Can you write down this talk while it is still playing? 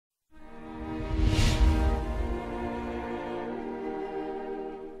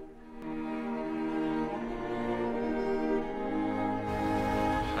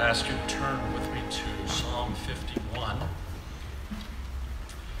ask you to turn with me to Psalm 51.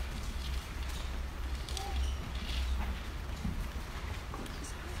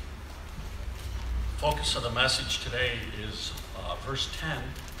 Focus of the message today is verse 10,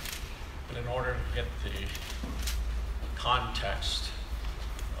 but in order to get the context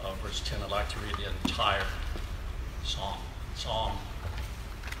of verse 10, I'd like to read the entire psalm, Psalm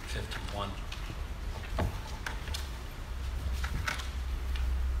 51.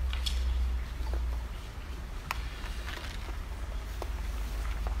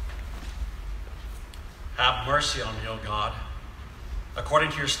 Have mercy on me, O God,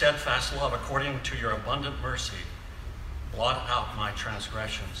 according to your steadfast love, according to your abundant mercy. Blot out my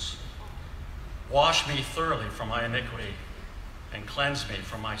transgressions. Wash me thoroughly from my iniquity, and cleanse me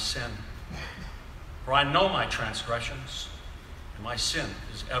from my sin. For I know my transgressions, and my sin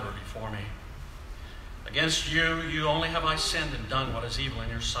is ever before me. Against you only have I sinned and done what is evil in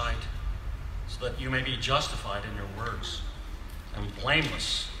your sight, so that you may be justified in your words, and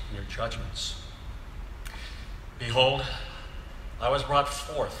blameless in your judgments. Behold, I was brought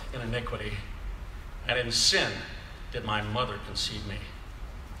forth in iniquity, and in sin did my mother conceive me.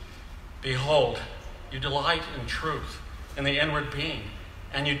 Behold, you delight in truth in the inward being,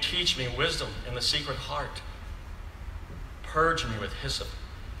 and you teach me wisdom in the secret heart. Purge me with hyssop,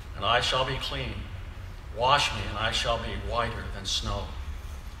 and I shall be clean. Wash me, and I shall be whiter than snow.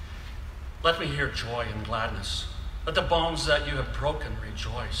 Let me hear joy and gladness. Let the bones that you have broken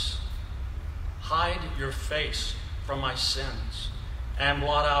rejoice. Hide your face from my sins, and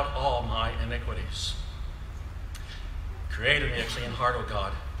blot out all my iniquities. Create in me a clean heart, O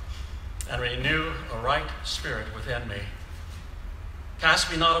God, and renew a right spirit within me.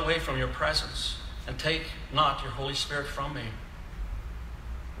 Cast me not away from your presence, and take not your Holy Spirit from me.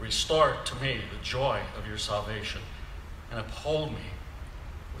 Restore to me the joy of your salvation, and uphold me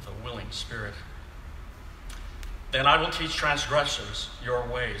with a willing spirit. Then I will teach transgressors your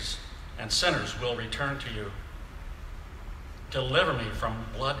ways, and sinners will return to you. Deliver me from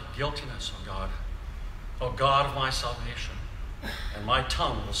blood guiltiness, O God of my salvation, and my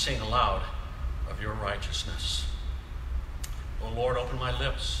tongue will sing aloud of your righteousness. O Lord, open my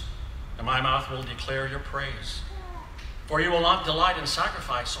lips, and my mouth will declare your praise. For you will not delight in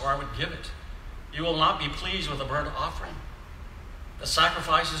sacrifice, or I would give it. You will not be pleased with a burnt offering. The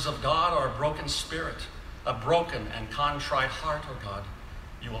sacrifices of God are a broken spirit, a broken and contrite heart, O God,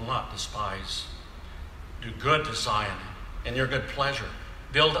 you will not despise. Do good to Zion in your good pleasure.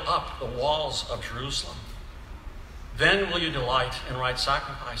 Build up the walls of Jerusalem. Then will you delight in right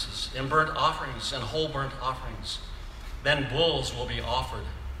sacrifices, in burnt offerings and whole burnt offerings. Then bulls will be offered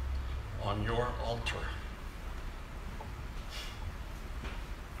on your altar.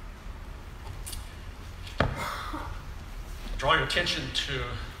 Draw your attention to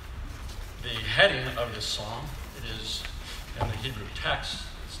the heading of this psalm. It is in the Hebrew text.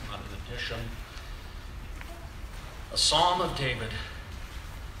 It's not an addition. A psalm of David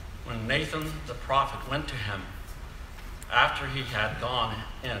when Nathan the prophet went to him after he had gone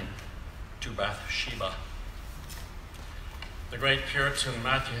in to Bathsheba. The great Puritan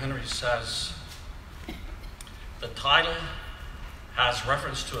Matthew Henry says, the title has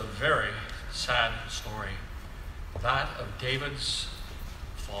reference to a very sad story, that of David's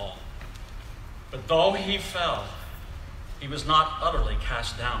fall. But though he fell, he was not utterly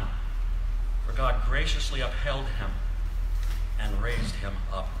cast down, for God graciously upheld him and raised him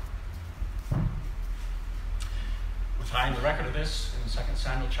up. We find the record of this in 2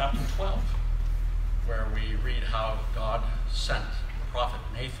 Samuel chapter 12, where we read how God sent the prophet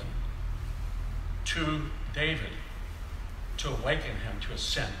Nathan to David to awaken him to his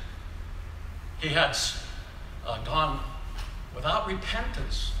sin. He had gone without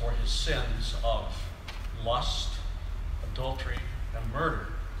repentance for his sins of lust, adultery, and murder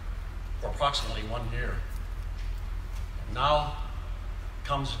for approximately 1 year. And now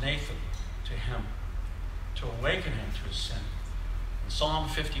comes Nathan to him to awaken him to his sin. And Psalm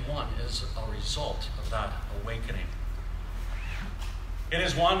 51 is a result of that awakening. It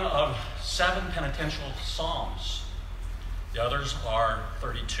is one of 7 penitential psalms. The others are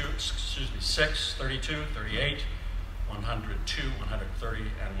 6, 32, 38, 102, 130,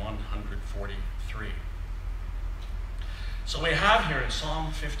 and 143. So we have here in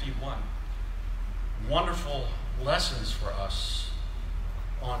Psalm 51 wonderful lessons for us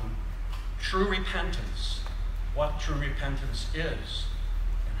on true repentance, what true repentance is,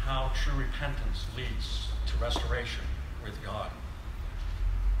 and how true repentance leads to restoration with God.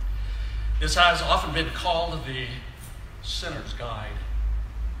 This has often been called the sinner's guide,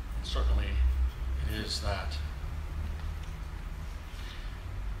 and certainly it is that.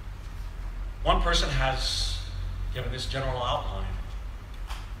 One person has given this general outline.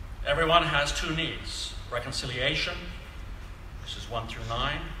 Everyone has two needs: reconciliation, verses 1 through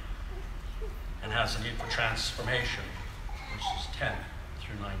 9, and has a need for transformation, verses 10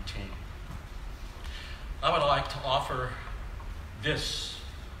 through 19. I would like to offer this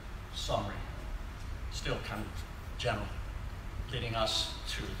summary, still kind of general, leading us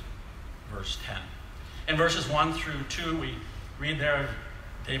to verse 10. In verses 1 through 2, we read there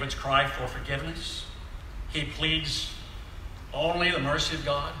David's cry for forgiveness. He pleads only the mercy of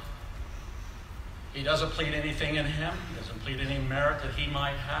God. He doesn't plead anything in him. He doesn't plead any merit that he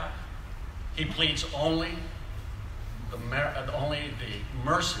might have. He pleads only the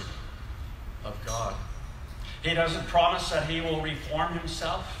mercy of God. He doesn't promise that he will reform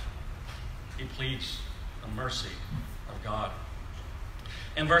himself. He pleads the mercy of God.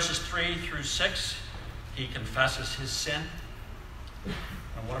 In verses 3 through 6, he confesses his sin.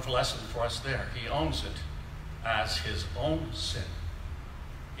 A wonderful lesson for us there. He owns it as his own sin.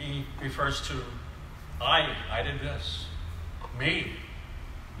 He refers to, I did this. Me.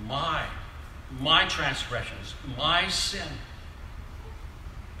 My transgressions. My sin.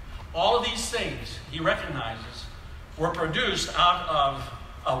 All of these things, he recognizes, were produced out of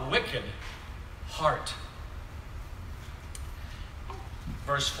a wicked heart.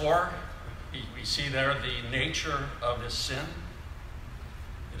 Verse 4, we see there the nature of his sin.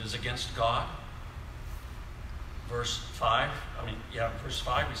 It is against God. Verse 5,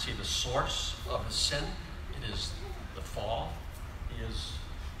 we see the source of his sin. It is the fall. He is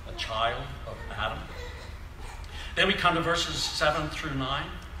a child of Adam. Then we come to verses 7 through 9,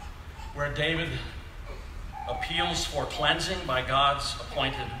 where David appeals for cleansing by God's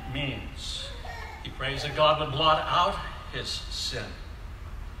appointed means. He prays that God would blot out his sin.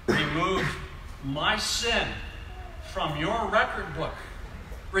 Remove my sin from your record book.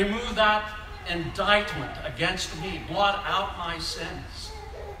 Remove that indictment against me. Blot out my sins.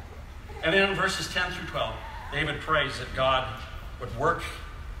 And then in verses 10 through 12, David prays that God would work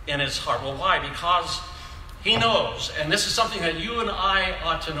in his heart. Well, why? Because he knows, and this is something that you and I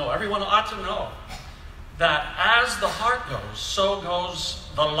ought to know, everyone ought to know, that as the heart goes, so goes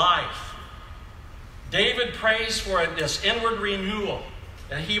the life. David prays for this inward renewal,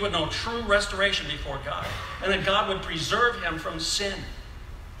 that he would know true restoration before God, and that God would preserve him from sin.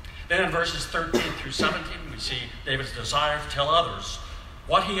 Then in verses 13 through 17, we see David's desire to tell others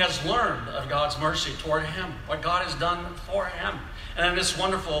what he has learned of God's mercy toward him, what God has done for him. And in this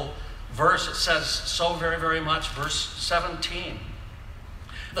wonderful verse, it says so very, very much, verse 17.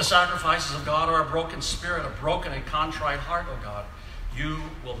 The sacrifices of God are a broken spirit, a broken and contrite heart, O God, you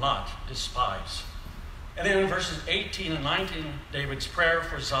will not despise. And then in verses 18 and 19, David's prayer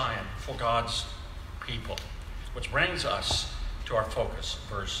for Zion, for God's people, which brings us to our focus,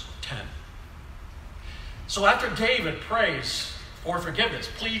 verse 10. So after David prays for forgiveness,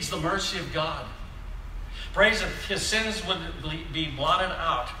 pleads the mercy of God, prays that his sins would be blotted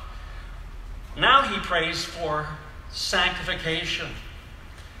out, now he prays for sanctification.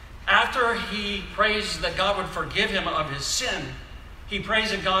 After he prays that God would forgive him of his sin, he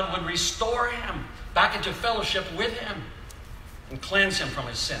prays that God would restore him back into fellowship with him and cleanse him from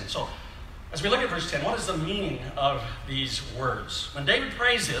his sin. So, as we look at verse 10, what is the meaning of these words? When David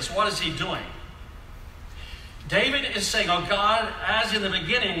prays this, what is he doing? David is saying, oh God, as in the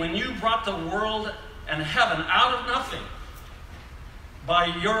beginning, when you brought the world and heaven out of nothing by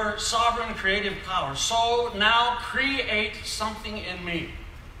your sovereign creative power, so now create something in me.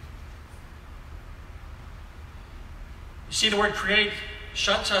 You see, the word create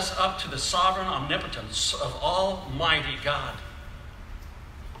shuts us up to the sovereign omnipotence of Almighty God.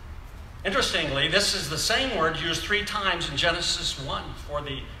 Interestingly, this is the same word used 3 times in Genesis 1 for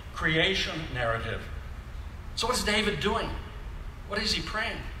the creation narrative. So what is David doing? What is he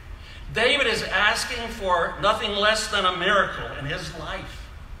praying? David is asking for nothing less than a miracle in his life,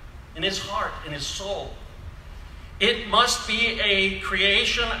 in his heart, in his soul. It must be a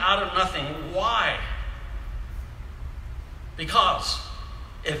creation out of nothing. Why? Because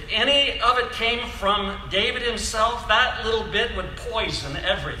if any of it came from David himself, that little bit would poison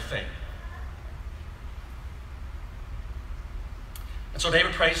everything. And so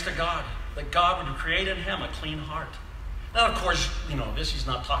David prays to God that God would create in him a clean heart. Now, of course, this he's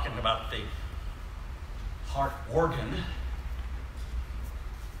not talking about the heart organ,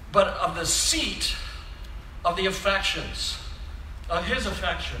 but of the seat of the affections, of his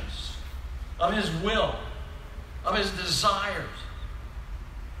will, of his desires.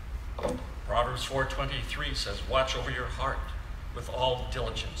 Proverbs 4:23 says, watch over your heart with all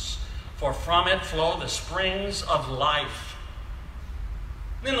diligence, for from it flow the springs of life.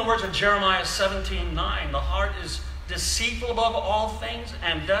 In the words of Jeremiah 17:9, the heart is deceitful above all things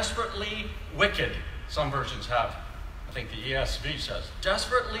and desperately wicked. Some versions have, I think the ESV says,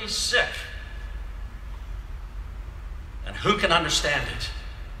 desperately sick. And who can understand it?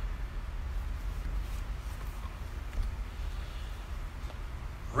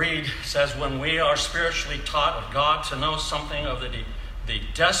 Reed says, when we are spiritually taught of God to know something of the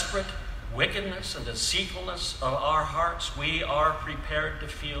desperate wickedness and deceitfulness of our hearts, we are prepared to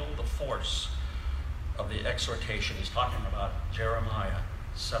feel the force of the exhortation. He's talking about Jeremiah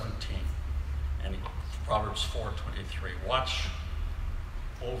 17 and Proverbs 4:23. Watch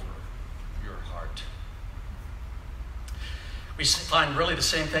over your heart. We find really the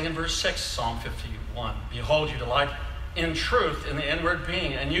same thing in verse 6, Psalm 51. Behold, you delight in truth in the inward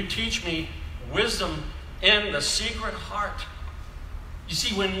being, and you teach me wisdom in the secret heart. You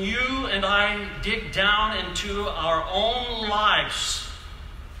see, when you and I dig down into our own lives,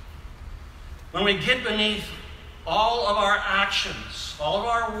 when we get beneath all of our actions, all of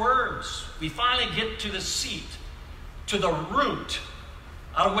our words, we finally get to the seat, to the root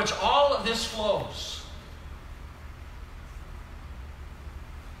out of which all of this flows.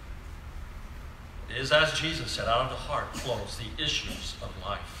 It is as Jesus said, out of the heart flows the issues of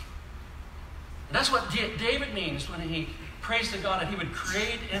life. And that's what David means when he prays to God that he would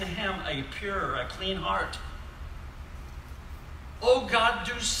create in him a pure, a clean heart. Oh God,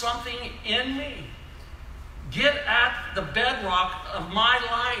 do something in me. Get at the bedrock of my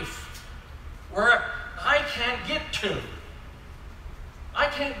life where I can't get to. I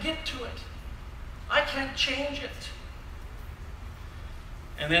can't get to it. I can't change it.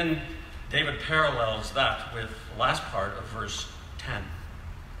 And then David parallels that with the last part of verse 10.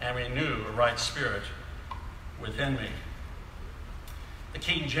 And renew a right spirit within me. The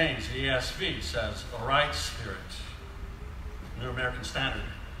King James, the ESV, says a right spirit. New American Standard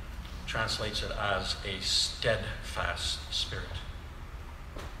translates it as a steadfast spirit.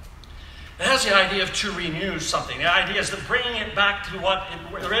 It has the idea of to renew something. The idea is to bring it back to what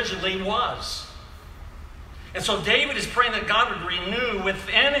it originally was. And so David is praying that God would renew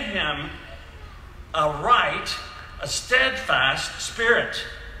within him a steadfast spirit.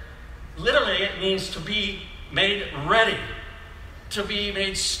 Literally, it means to be made ready, to be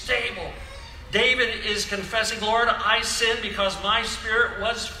made stable. David is confessing, Lord, I sinned because my spirit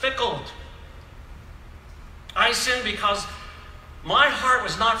was fickle. I sinned because my heart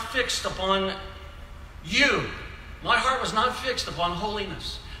was not fixed upon you. My heart was not fixed upon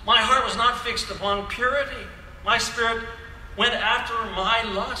holiness. My heart was not fixed upon purity. My spirit went after my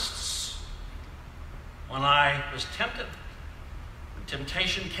lusts. When I was tempted, when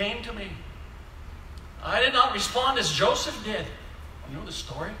temptation came to me, I did not respond as Joseph did. You know the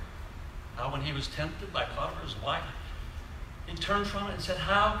story? How when he was tempted by Potiphar's wife, he turned from it and said,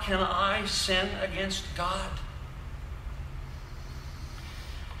 how can I sin against God?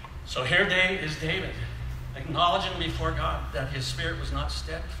 So here is David, acknowledging before God that his spirit was not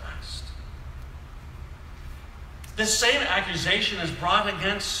steadfast. This same accusation is brought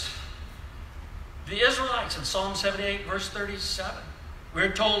against the Israelites in Psalm 78, verse 37.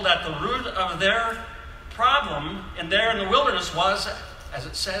 We're told that the root of their problem in the wilderness was, as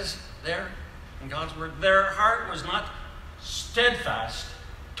it says there in God's word, their heart was not steadfast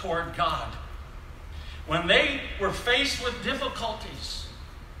toward God. When they were faced with difficulties,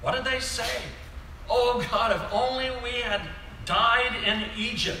 what did they say? Oh God, if only we had died in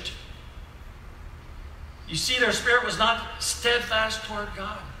Egypt. You see, their spirit was not steadfast toward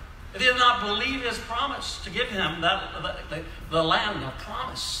God. They did not believe his promise to give him the land of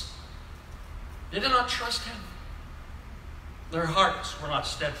promise. They did not trust him. Their hearts were not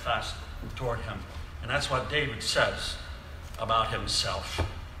steadfast toward him. And that's what David says about himself.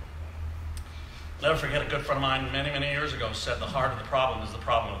 Never forget, a good friend of mine many, many years ago said the heart of the problem is the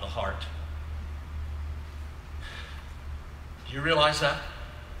problem of the heart. Do you realize that?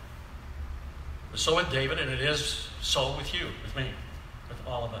 It was so with David, and it is so with you, with me, with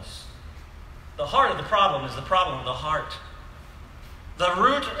all of us. The heart of the problem is the problem of the heart. The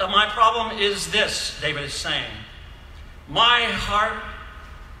root of my problem is this, David is saying. My heart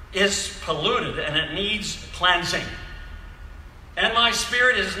is polluted and it needs cleansing. And my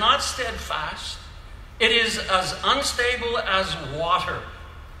spirit is not steadfast. It is as unstable as water.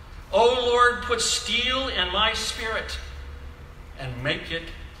 O Lord, put steel in my spirit and make it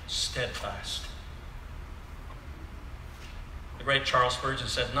steadfast. The great Charles Spurgeon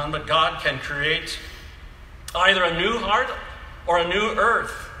said, none but God can create either a new heart or a new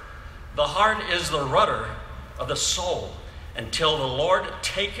earth. The heart is the rudder of the soul. Until the Lord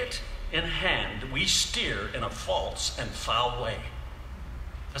take it in hand, we steer in a false and foul way.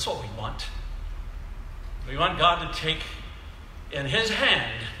 That's what we want. We want God to take in his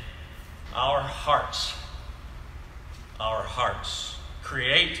hand our hearts. Our hearts.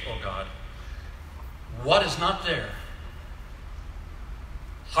 Create, oh God, what is not there.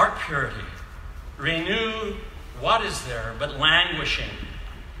 Heart purity. Renew what is there but languishing.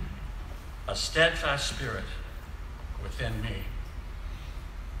 A steadfast spirit within me.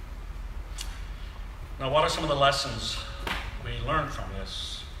 Now, what are some of the lessons we learn from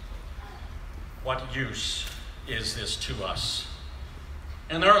this? What use is this to us?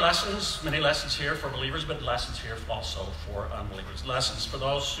 And there are lessons, many lessons here for believers, but lessons here also for unbelievers. Lessons for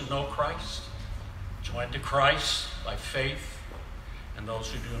those who know Christ, joined to Christ by faith, and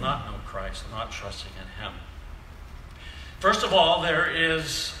those who do not know Christ, not trusting in him. First of all, there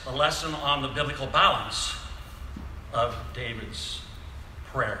is a lesson on the biblical balance of David's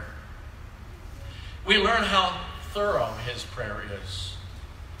prayer. We learn how thorough his prayer is.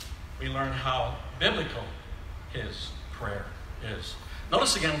 We learn how biblical his prayer is.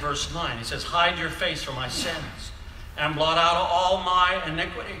 Notice again verse 9. He says, hide your face from my sins and blot out all my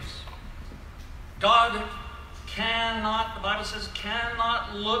iniquities. God cannot, the Bible says,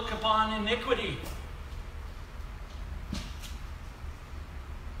 cannot look upon iniquity.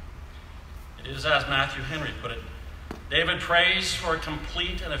 It is as Matthew Henry put it. David prays for a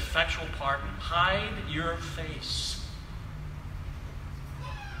complete and effectual pardon. Hide your face.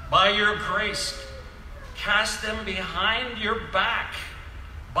 By your grace, cast them behind your back.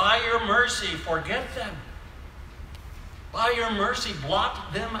 By your mercy, forget them. By your mercy,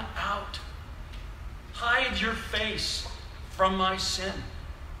 blot them out. Hide your face from my sin.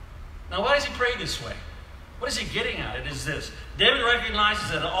 Now, why does he pray this way? What is he getting at? It is this. David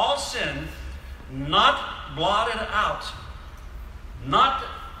recognizes that all sin, not blotted out, not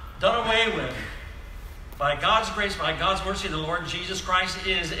done away with, by God's grace, by God's mercy, the Lord Jesus Christ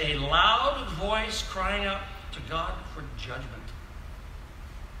is a loud voice crying out to God for judgment.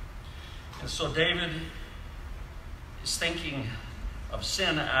 And so David is thinking of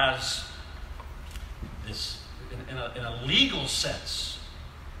sin as this, in a legal sense.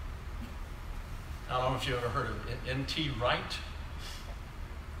 I don't know if you ever heard of N.T. Wright.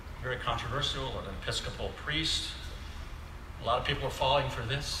 Very controversial, an Episcopal priest. A lot of people are falling for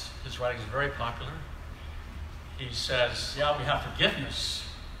this. His writing is very popular. He says, yeah, we have forgiveness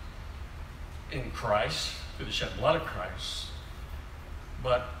in Christ, through the shed blood of Christ,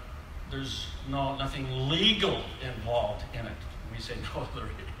 but there's nothing legal involved in it. We say, no, there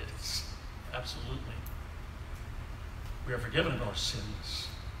is. Absolutely. We are forgiven of our sins.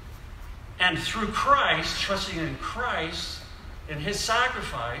 And through Christ, trusting in Christ, in his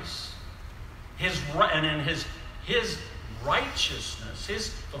sacrifice, and in his righteousness, his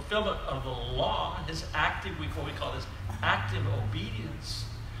fulfillment of the law, his active, what we call this active obedience,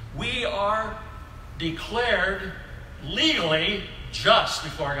 we are declared legally just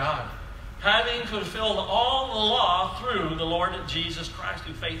before God, having fulfilled all the law through the Lord Jesus Christ,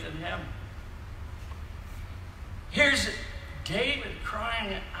 through faith in him. Here's David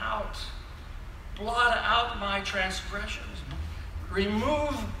crying out, blot out my transgressions.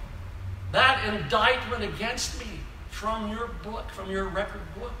 Remove that indictment against me from your book, from your record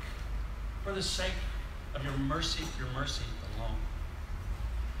book, for the sake of your mercy alone.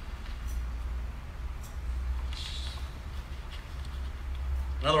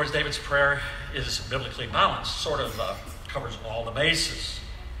 In other words, David's prayer is biblically balanced, sort of covers all the bases.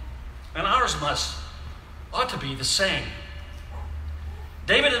 And ours ought to be the same.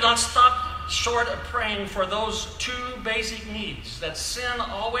 David did not stop short of praying for those two basic needs that sin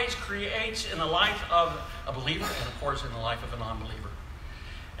always creates in the life of a believer and, of course, in the life of a non-believer.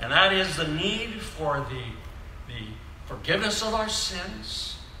 And that is the need for the forgiveness of our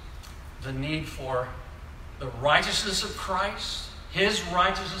sins, the need for the righteousness of Christ, his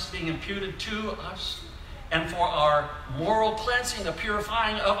righteousness being imputed to us, and for our moral cleansing, the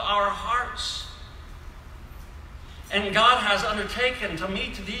purifying of our hearts. And God has undertaken to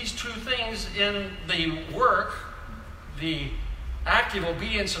meet these two things in the work, the active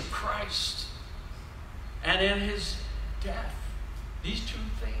obedience of Christ, and in his death. These two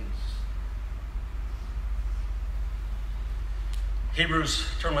things.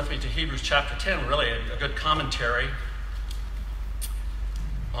 Turn with me to Hebrews chapter 10, really a good commentary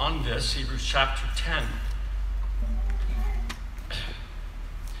on this. Hebrews chapter 10.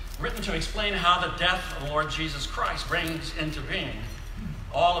 Written to explain how the death of the Lord Jesus Christ brings into being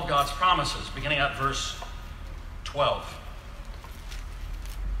all of God's promises, beginning at verse 12.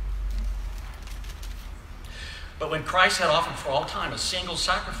 But when Christ had offered for all time a single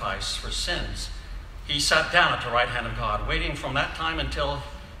sacrifice for sins, he sat down at the right hand of God, waiting from that time until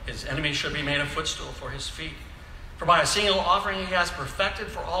his enemy should be made a footstool for his feet. For by a single offering he has perfected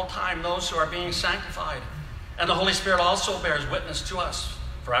for all time those who are being sanctified. And the Holy Spirit also bears witness to us.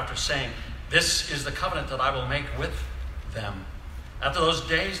 For after saying, "This is the covenant that I will make with them. After those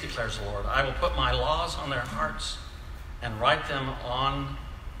days, declares the Lord, I will put my laws on their hearts and write them on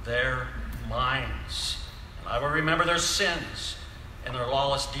their minds. And I will remember their sins and their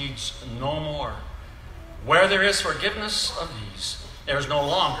lawless deeds no more. Where there is forgiveness of these, there is no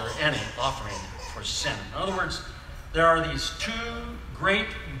longer any offering for sin." In other words, there are these two great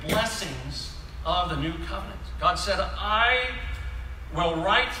blessings of the new covenant. God said, "I will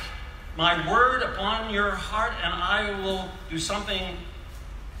write my word upon your heart, and I will do something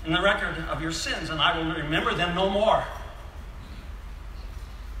in the record of your sins, and I will remember them no more.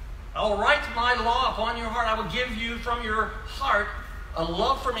 I will write my law upon your heart. I will give you from your heart a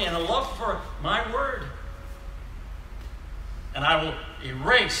love for me and a love for my word. And I will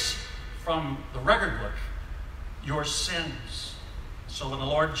erase from the record book your sins." So when the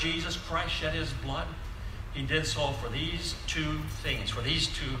Lord Jesus Christ shed his blood, he did so for these two things, for these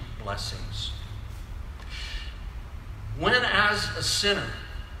two blessings. When as a sinner,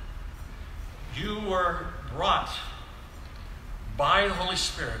 you were brought by the Holy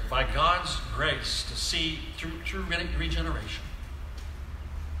Spirit, by God's grace, to see through regeneration,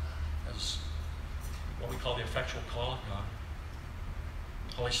 as what we call the effectual call of God.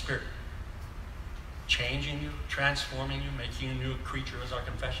 Holy Spirit changing you, transforming you, making you a new creature, as our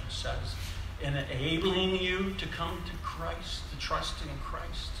confession says, enabling you to come to Christ, to trust in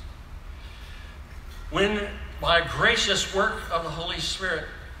Christ. When, by a gracious work of the Holy Spirit,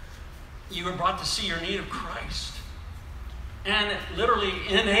 you were brought to see your need of Christ and literally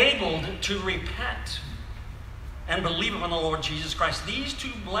enabled to repent and believe upon the Lord Jesus Christ, these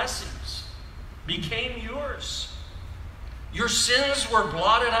two blessings became yours. Your sins were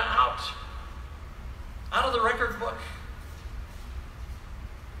blotted out of the record book.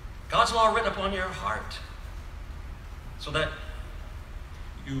 God's law written upon your heart so that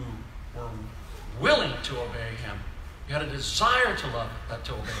you were willing to obey him. You had a desire to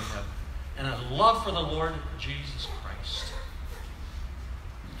obey him and a love for the Lord Jesus Christ.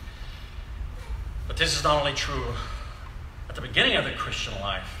 But this is not only true at the beginning of the Christian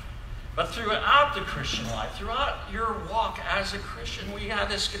life, but throughout the Christian life, throughout your walk as a Christian, we have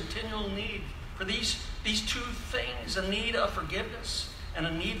this continual need for these two things, a need of forgiveness and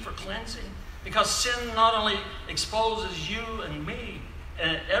a need for cleansing. Because sin not only exposes you and me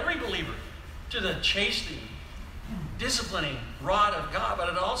and every believer to the chastening, disciplining rod of God, but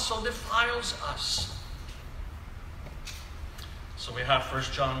it also defiles us. So we have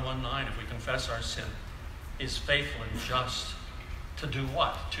 1 John 1:9, if we confess our sin, is faithful and just to do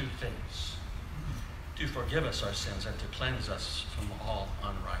what? Two things. To forgive us our sins and to cleanse us from all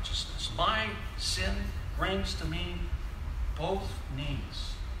unrighteousness. My sin brings to me both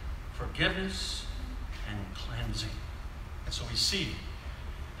needs, forgiveness and cleansing. And so we see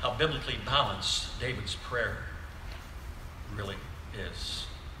how biblically balanced David's prayer really is.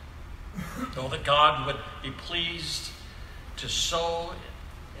 Oh, that God would be pleased to so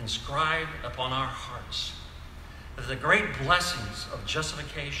inscribe upon our hearts that the great blessings of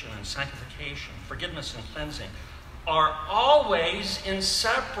justification and sanctification, forgiveness and cleansing, are always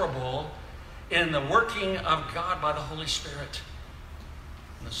inseparable in the working of God by the Holy Spirit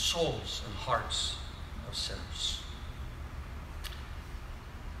in the souls and hearts of sinners.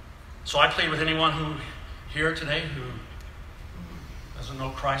 So I plead with anyone who here today who doesn't know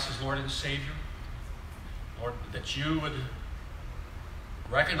Christ as Lord and Savior, Lord, that you would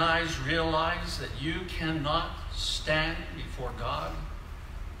realize that you cannot stand before God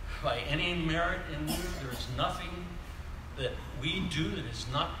by any merit in you. There is nothing that we do that is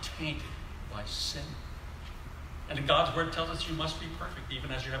not tainted by sin. And God's word tells us you must be perfect,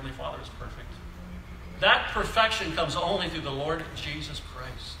 even as your Heavenly Father is perfect. That perfection comes only through the Lord Jesus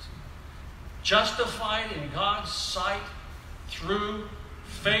Christ. Justified in God's sight through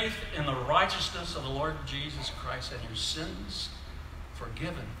faith in the righteousness of the Lord Jesus Christ, and your sins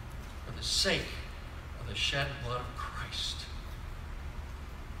forgiven for the sake of the shed blood of Christ.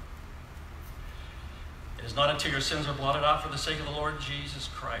 It is not until your sins are blotted out for the sake of the Lord Jesus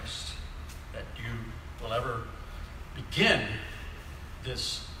Christ that you will ever begin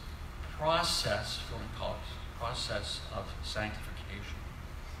this process, what we call it, process of sanctification.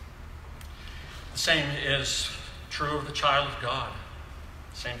 The same is true of the child of God.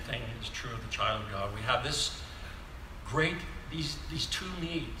 The same thing is true of the child of God. We have these two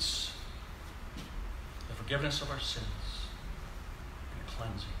needs: the forgiveness of our sins and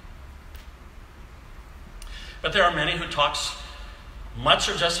cleansing. But there are many who talks much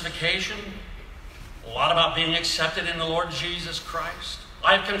of justification, a lot about being accepted in the Lord Jesus Christ.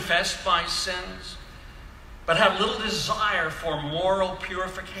 I have confessed my sins, but have little desire for moral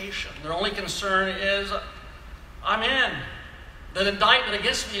purification. Their only concern is, I'm in. The indictment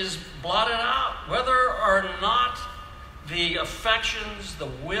against me is blotted out. Whether or not the affections, the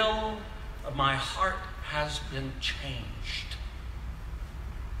will of my heart has been changed.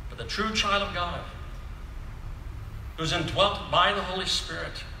 But the true child of God, who's indwelt by the Holy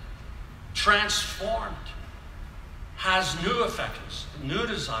Spirit, transformed, has new affections, new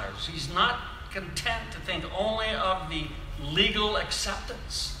desires. He's not content to think only of the legal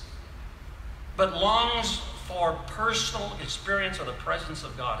acceptance, but longs for personal experience of the presence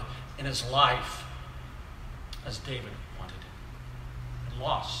of God in his life, as David wanted, and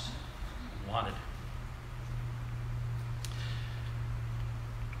lost and wanted.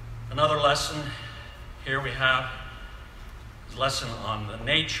 Another lesson here we have is a lesson on the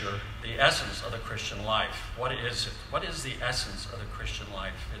nature, the essence of the Christian life. What is it? What is the essence of the Christian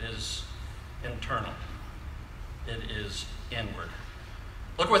life? It is internal. It is inward.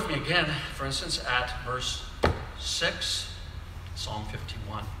 Look with me again, for instance, at verse 6, Psalm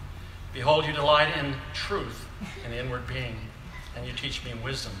 51. Behold, you delight in truth in the inward being, and you teach me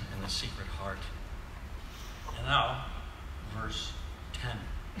wisdom in the secret heart. And now, verse 10.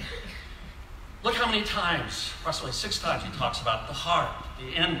 Look how many times, approximately 6 times, he talks about the heart,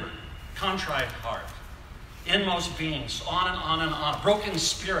 the inward, contrite heart, inmost beings, on and on and on, broken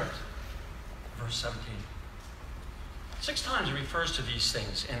spirit. Verse 17. 6 times he refers to these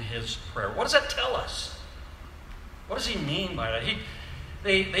things in his prayer. What does that tell us? What does he mean by that?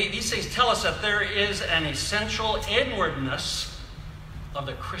 These things tell us that there is an essential inwardness of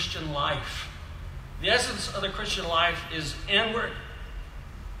the Christian life. The essence of the Christian life is inward.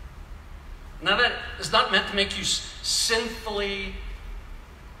 Now that is not meant to make you sinfully,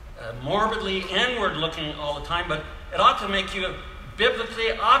 morbidly inward looking all the time, but it ought to make you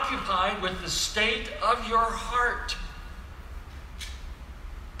biblically occupied with the state of your heart.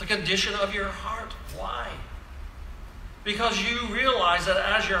 The condition of your heart. Why? Because you realize that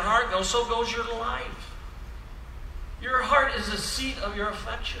as your heart goes, so goes your life. Your heart is the seat of your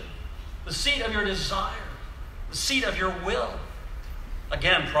affection, the seat of your desire, the seat of your will.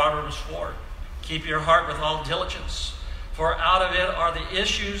 Again, Proverbs 4. Keep your heart with all diligence, for out of it are the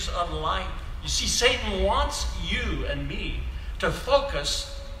issues of life. You see, Satan wants you and me to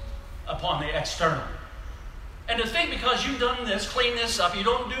focus upon the external. And to think because you've done this, clean this up, you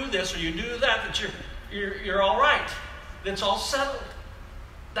don't do this or you do that, that you're all right. It's all settled.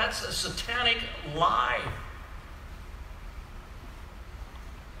 That's a satanic lie.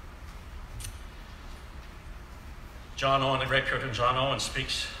 John Owen, the great Puritan John Owen,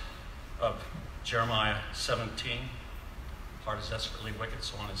 speaks of Jeremiah 17. Heart is desperately wicked,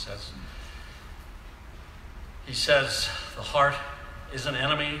 so on it says. He says, the heart is an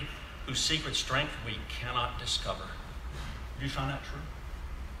enemy whose secret strength we cannot discover. Have you found that true?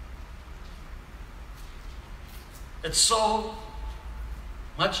 It's so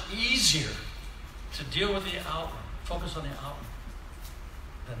much easier to deal with the outward, focus on the outward,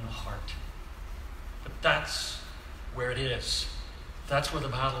 than the heart. But that's where it is. That's where the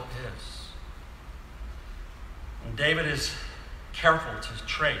battle is. And David is careful to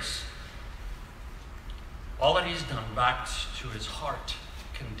trace all that he's done back to his heart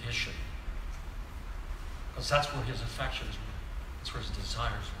condition. Because that's where his affections were. That's where his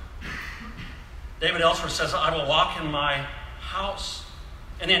desires were. David elsewhere says, I will walk in my house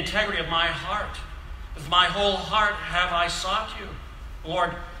in the integrity of my heart. With my whole heart have I sought you.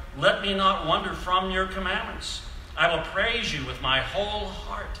 Lord, let me not wander from your commandments. I will praise you with my whole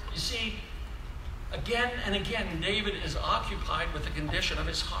heart. You see, again and again, David is occupied with the condition of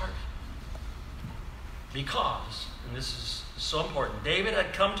his heart. Because, and this is so important, David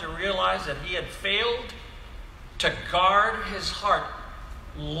had come to realize that he had failed to guard his heart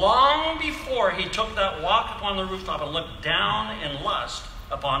long before he took that walk upon the rooftop and looked down in lust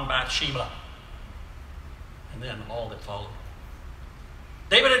upon Bathsheba. And then all that followed.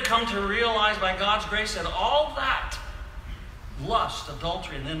 David had come to realize by God's grace that all that lust,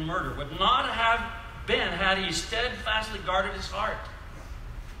 adultery, and then murder would not have been had he steadfastly guarded his heart,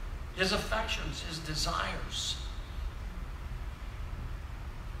 his affections, his desires.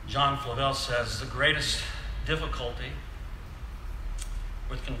 John Flavel says the greatest difficulty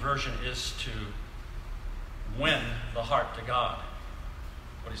with conversion is to win the heart to God.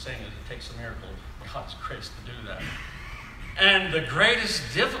 What he's saying is it takes a miracle of God's grace to do that. And the greatest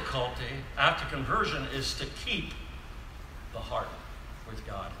difficulty after conversion is to keep the heart with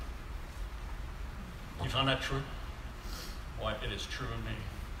God. You found that true? Why, it is true in me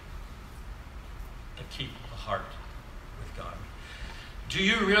to keep the heart with God. Do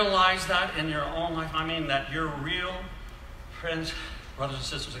you realize that in your own life? I mean, that your real, friends, brothers and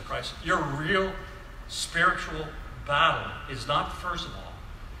sisters in Christ, your real spiritual battle is not, first of all,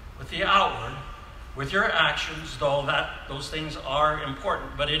 with the outward, with your actions, though those things are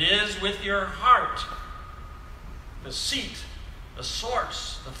important, but it is with your heart, the seat, the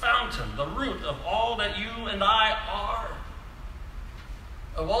source, the fountain, the root of all that you and I are,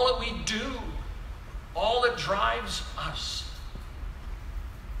 of all that we do, all that drives us.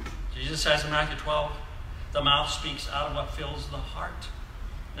 Jesus says in Matthew 12, the mouth speaks out of what fills the heart.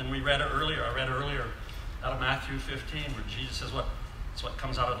 And I read earlier out of Matthew 15, where Jesus says it's what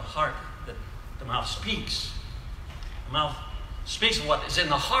comes out of the heart, that the mouth speaks. The mouth speaks of what is in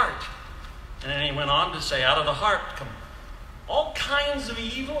the heart. And then he went on to say, out of the heart come all kinds of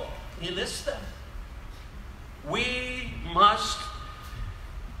evil. He lists them. We must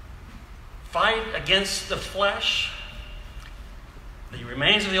fight against the flesh, the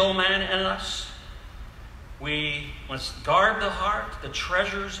remains of the old man in us. We must guard the heart, the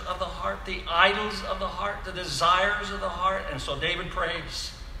treasures of the heart, the idols of the heart, the desires of the heart. And so David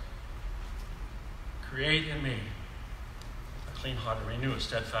prays, create in me a clean heart and renew a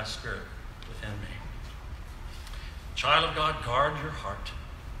steadfast spirit within me. Child of God, guard your heart.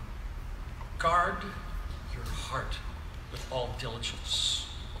 Guard your heart with all diligence.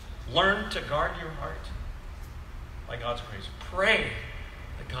 Learn to guard your heart by God's grace. Pray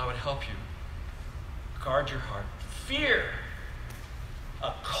that God would help you. Guard your heart. Fear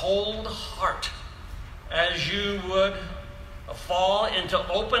a cold heart as you would fall into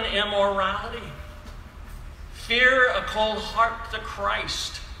open immorality. Fear a cold heart to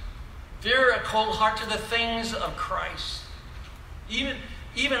Christ. Fear a cold heart to the things of Christ. Even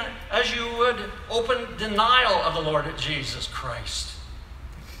as you would open denial of the Lord Jesus Christ.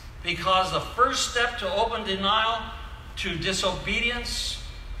 Because the first step to open denial to disobedience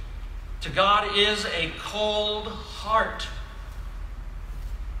to God is a cold heart.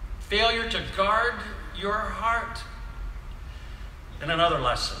 Failure to guard your heart. And another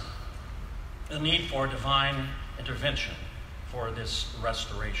lesson, the need for divine intervention for this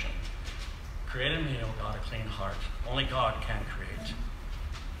restoration. Create in me, O God, a clean heart. Only God can create.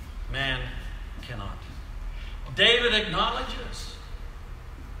 Man cannot. David acknowledges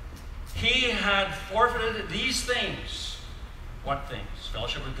he had forfeited these things. What things?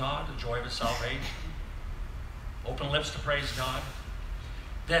 Fellowship with God, the joy of his salvation, open lips to praise God.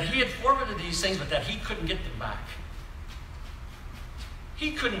 That he had forfeited these things, but that he couldn't get them back.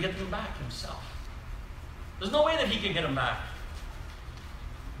 He couldn't get them back himself. There's no way that he could get them back.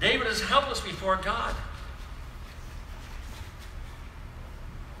 David is helpless before God.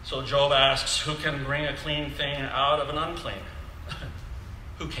 So Job asks, who can bring a clean thing out of an unclean?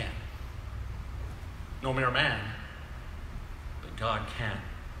 Who can? No mere man, but God can.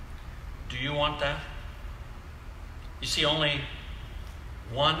 Do you want that? You see, only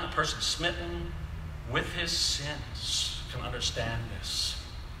one person smitten with his sins can understand this,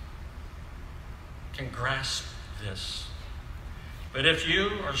 can grasp this. But if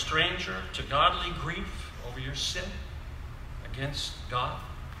you are a stranger to godly grief over your sin against God,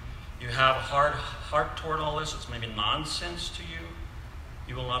 you have a hard heart toward all this, it's maybe nonsense to you,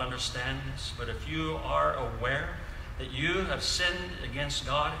 you will not understand this. But if you are aware that you have sinned against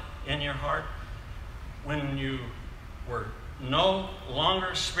God in your heart, when you were no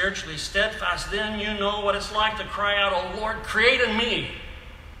longer spiritually steadfast, then you know what it's like to cry out, "Oh Lord, create in me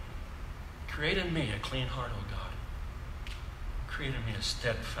a clean heart, oh God. Create in me a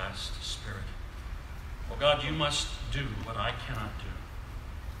steadfast spirit. Oh God, you must do what I cannot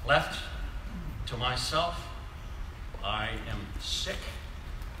do. Left to myself, I am sick,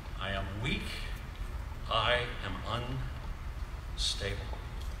 I am weak, I am unstable."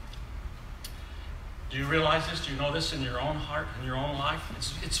 Do you realize this? Do you know this in your own heart, in your own life?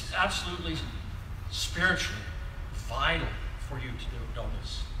 It's absolutely spiritually vital for you to know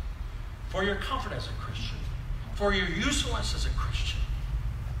this. For your comfort as a Christian. For your usefulness as a Christian.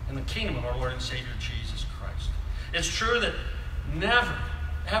 In the kingdom of our Lord and Savior, Jesus Christ. It's true that never,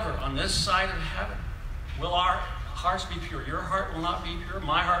 ever on this side of heaven will our hearts be pure. Your heart will not be pure.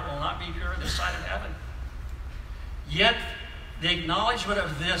 My heart will not be pure this side of heaven. Yet, the acknowledgement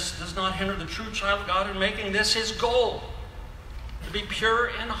of this does not hinder the true child of God in making this his goal. To be pure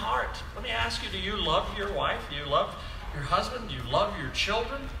in heart. Let me ask you, do you love your wife? Do you love your husband? Do you love your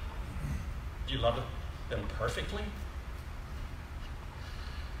children? Do you love them perfectly?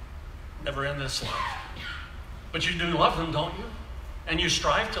 Never in this life. But you do love them, don't you? And you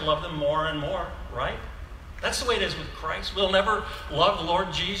strive to love them more and more, right? That's the way it is with Christ. We'll never love the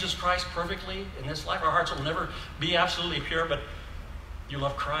Lord Jesus Christ perfectly in this life. Our hearts will never be absolutely pure, but you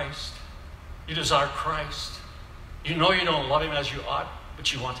love Christ. You desire Christ. You know you don't love him as you ought,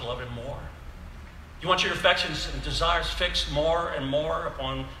 but you want to love him more. You want your affections and desires fixed more and more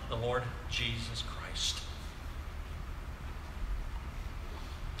upon the Lord Jesus Christ.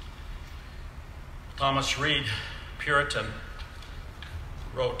 Thomas Reed, Puritan,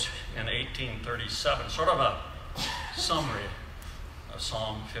 wrote in 1837, sort of a summary of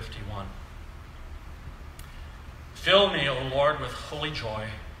Psalm 51. Fill me, O Lord, with holy joy,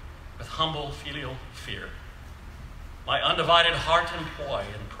 with humble filial fear. My undivided heart employ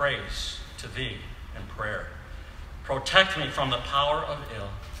in praise to thee in prayer. Protect me from the power of ill.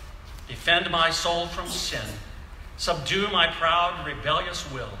 Defend my soul from sin. Subdue my proud, rebellious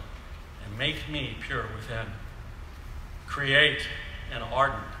will, and make me pure within. Create an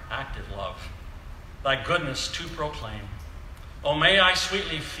ardent, active love, thy goodness to proclaim. Oh, may I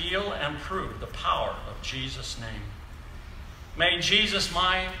sweetly feel and prove the power of Jesus' name. May Jesus,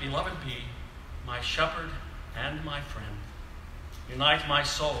 my beloved, be my shepherd and my friend. Unite my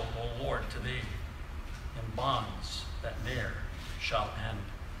soul, O Lord, to thee, in bonds that ne'er shall end.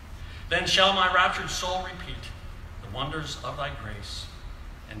 Then shall my raptured soul repeat the wonders of thy grace,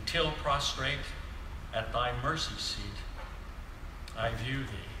 until prostrate at thy mercy seat, I view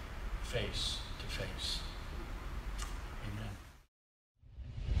thee face to face.